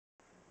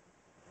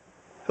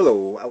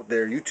Hello out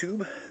there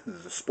YouTube, this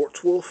is the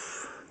Sports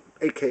Wolf,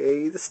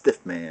 aka the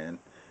Stiff Man,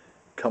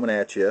 coming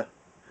at you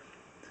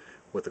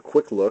with a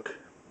quick look.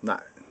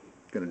 Not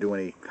going to do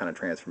any kind of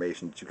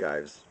transformations. You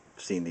guys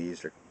have seen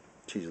these, they're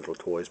cheesy little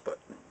toys, but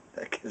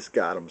I just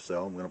got them,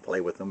 so I'm going to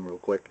play with them real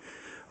quick.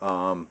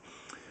 Um,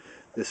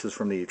 this is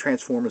from the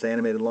Transformers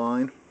animated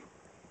line.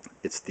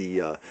 It's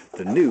the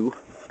new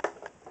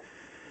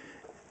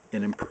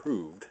and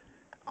improved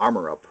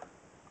Armor Up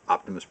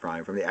Optimus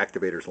Prime from the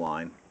Activators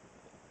line.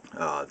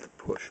 The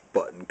push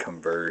button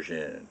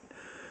conversion.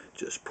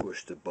 Just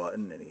push the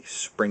button and he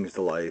springs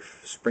to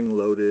life. Spring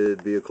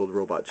loaded, vehicle to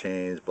robot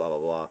chains, blah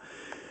blah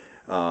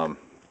blah.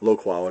 Low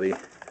quality,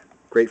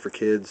 great for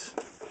kids.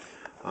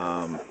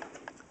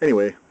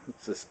 Anyway,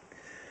 just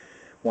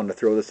wanted to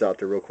throw this out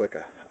there real quick.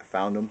 I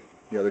found them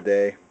the other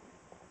day,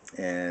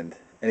 and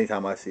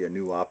anytime I see a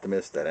new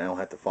Optimus that I don't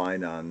have to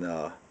find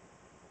on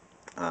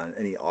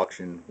any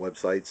auction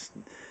websites,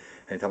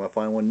 anytime I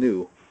find one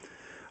new,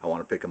 I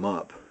want to pick them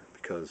up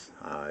because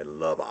I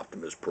love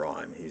Optimus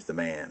Prime. He's the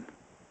man.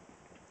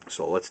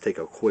 So let's take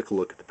a quick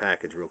look at the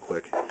package real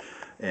quick,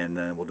 and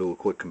then we'll do a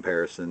quick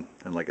comparison.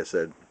 And like I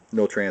said,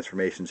 no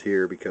transformations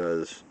here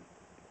because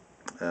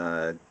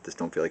I just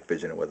don't feel like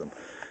fidgeting with them.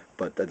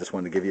 But I just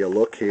wanted to give you a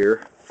look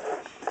here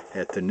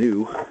at the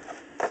new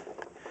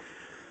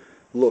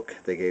look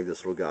they gave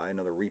this little guy.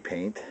 Another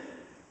repaint.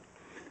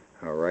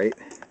 Alright,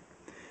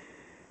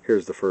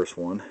 here's the first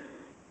one.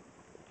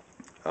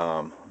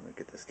 Let me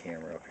get this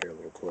camera up here a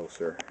little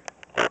closer.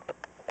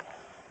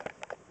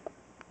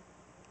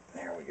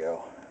 There we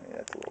go. Yeah,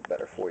 that's a little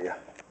better for you.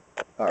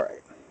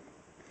 Alright.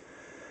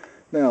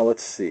 Now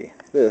let's see.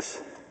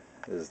 This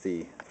is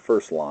the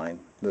first line.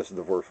 This is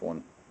the first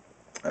one.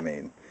 I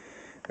mean,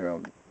 they're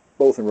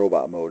both in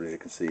robot mode, as you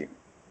can see.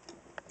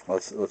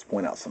 Let's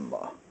point out some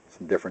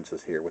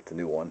differences here with the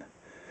new one.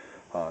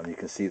 You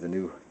can see the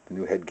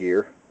new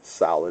headgear,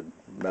 solid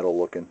metal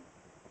looking.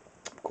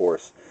 Of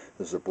course,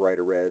 this is a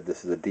brighter red.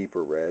 This is a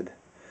deeper red.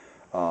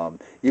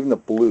 Even the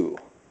blue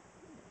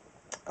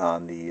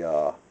on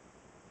the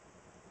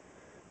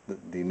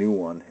new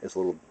one is a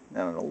little, I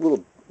don't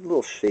know,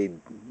 little shade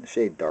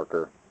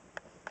darker.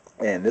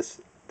 And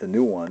the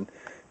new one,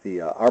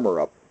 the Armor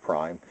Up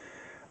Prime,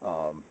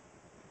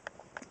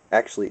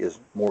 actually is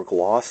more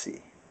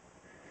glossy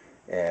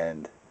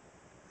and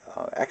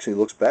actually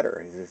looks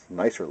better. It's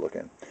nicer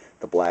looking.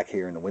 The black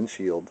here in the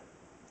windshield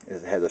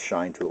has a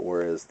shine to it,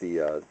 whereas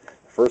the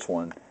first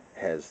one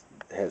has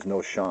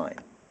no shine.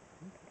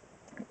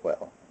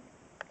 Well,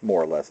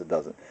 more or less it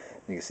doesn't.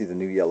 You can see the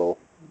new yellow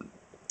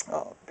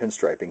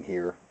pinstriping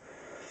here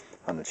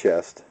on the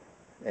chest,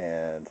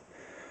 and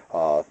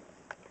the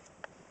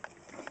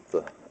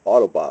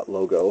Autobot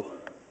logo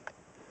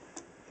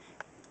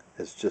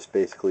is just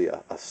basically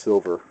a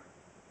silver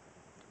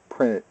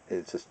print.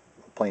 It's just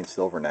plain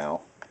silver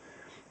now,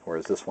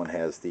 whereas this one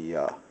has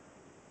the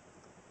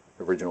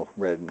original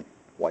red and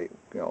white,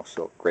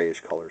 so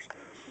grayish colors.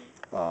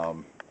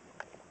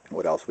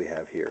 What else we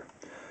have here?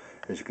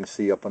 As you can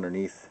see up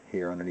underneath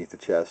here, underneath the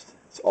chest,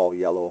 it's all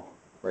yellow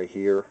right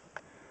here,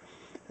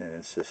 and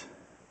it's just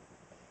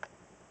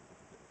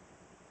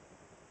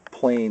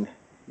plain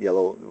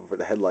yellow for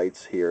the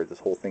headlights here. This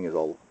whole thing is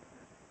all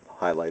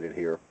highlighted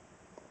here.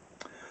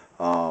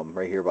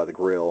 Right here by the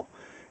grill,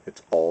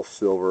 it's all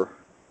silver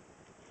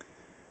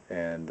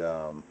and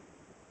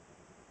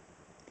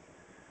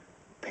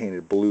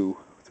painted blue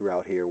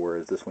throughout here,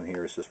 whereas this one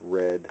here is just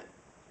red.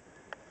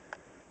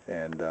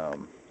 And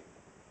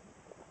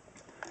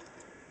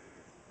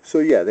so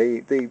yeah,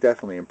 they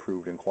definitely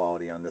improved in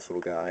quality on this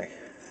little guy.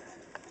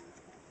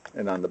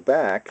 And on the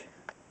back,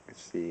 you can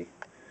see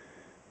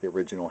the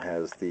original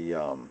has the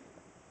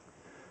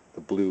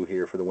blue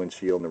here for the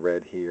windshield and the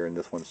red here, and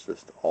this one's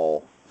just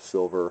all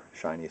silver,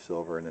 shiny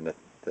silver. And then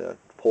the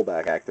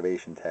pullback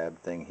activation tab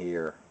thing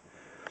here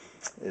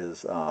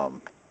is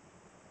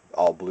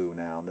all blue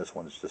now, and this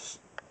one's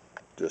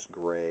just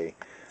gray.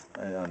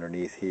 And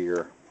underneath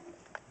here,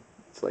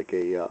 it's like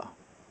a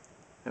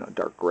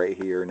dark gray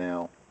here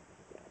now,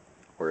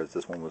 whereas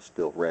this one was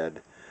still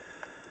red.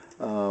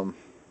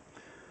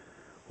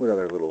 What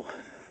other little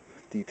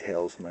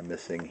details am I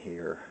missing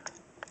here?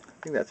 I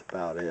think that's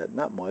about it.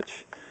 Not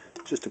much.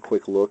 Just a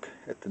quick look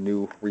at the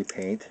new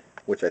repaint,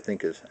 which I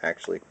think is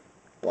actually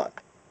a lot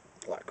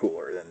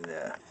cooler than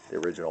the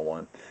original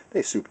one.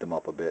 They souped them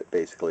up a bit,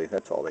 basically.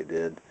 That's all they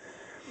did.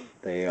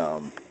 They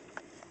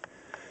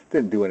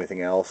didn't do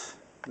anything else.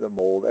 The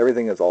mold,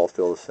 everything is all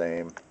still the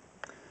same.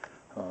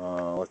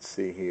 Let's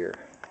see here.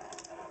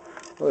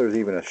 Well, there's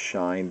even a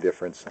shine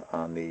difference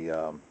on the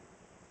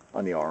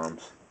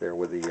arms there,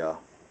 where the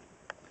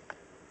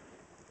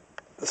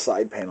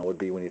side panel would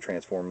be when you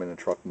transform them in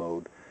truck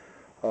mode.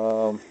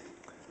 There's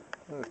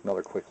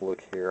another quick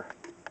look here.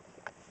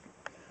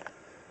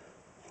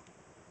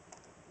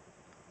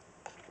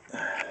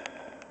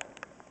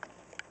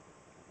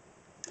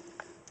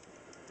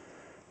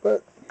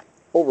 But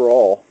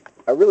overall,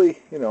 I really,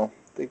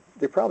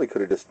 they probably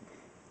could have just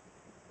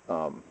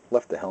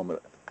left the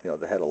helmet,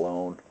 the head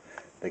alone.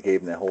 They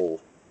gave him that whole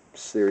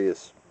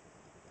serious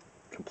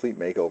complete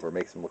makeover.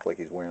 Makes him look like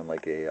he's wearing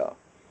like a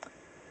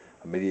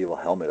medieval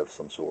helmet of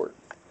some sort.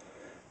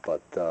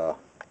 But the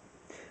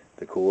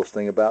coolest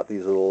thing about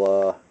these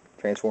little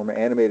Transformer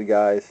animated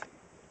guys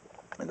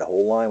and the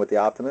whole line with the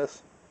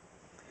Optimus,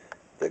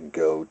 the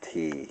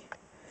goatee.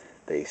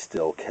 They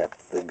still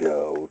kept the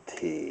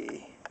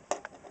goatee.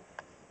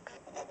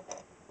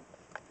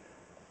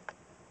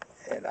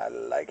 And I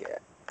like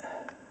it.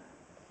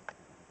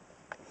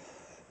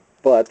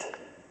 But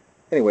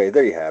anyway,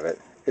 there you have it.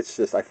 It's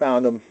just, I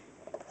found them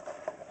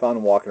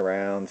walking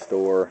around the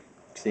store,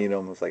 seen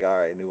them. I was like, all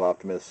right, new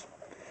Optimus,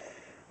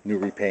 new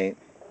repaint,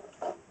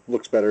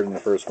 looks better than the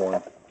first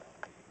one.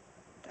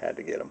 Had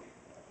to get them.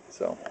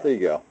 So there you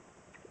go.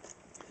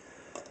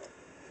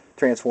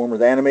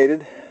 Transformers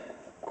animated.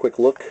 Quick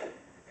look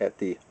at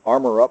the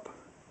Armor Up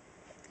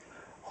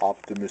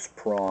Optimus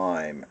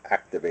Prime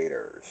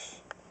Activators.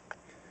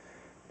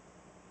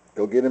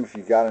 Go get them if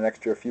you've got an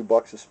extra few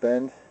bucks to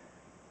spend.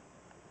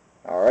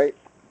 Alright,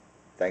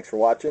 thanks for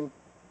watching.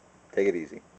 Take it easy.